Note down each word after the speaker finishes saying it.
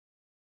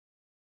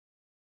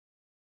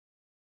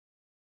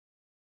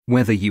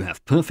Whether you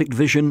have perfect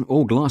vision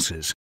or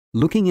glasses,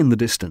 looking in the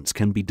distance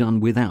can be done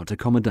without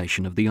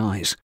accommodation of the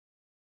eyes.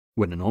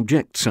 When an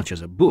object such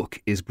as a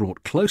book is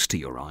brought close to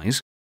your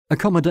eyes,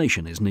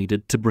 accommodation is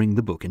needed to bring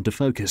the book into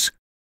focus.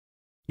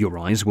 Your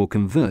eyes will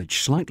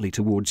converge slightly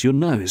towards your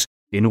nose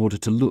in order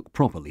to look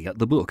properly at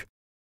the book.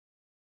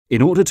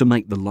 In order to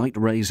make the light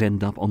rays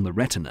end up on the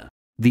retina,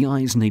 the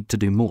eyes need to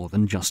do more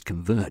than just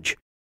converge.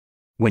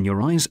 When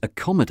your eyes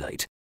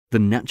accommodate, the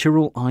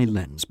natural eye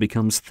lens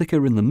becomes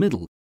thicker in the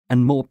middle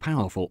and more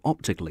powerful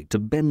optically to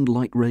bend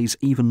light rays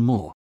even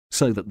more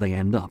so that they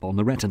end up on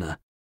the retina.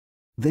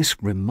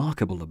 This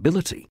remarkable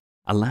ability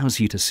allows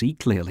you to see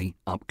clearly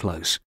up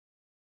close.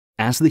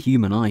 As the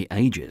human eye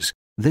ages,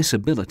 this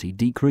ability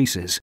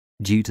decreases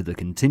due to the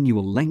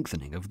continual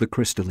lengthening of the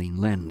crystalline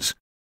lens.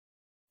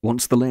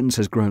 Once the lens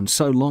has grown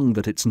so long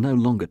that it's no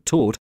longer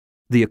taut,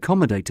 the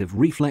accommodative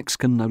reflex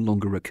can no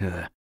longer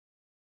occur.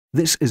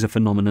 This is a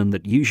phenomenon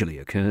that usually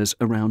occurs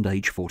around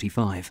age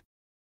 45.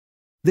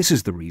 This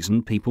is the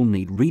reason people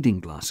need reading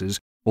glasses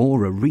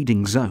or a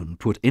reading zone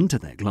put into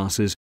their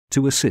glasses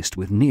to assist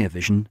with near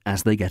vision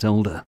as they get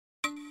older.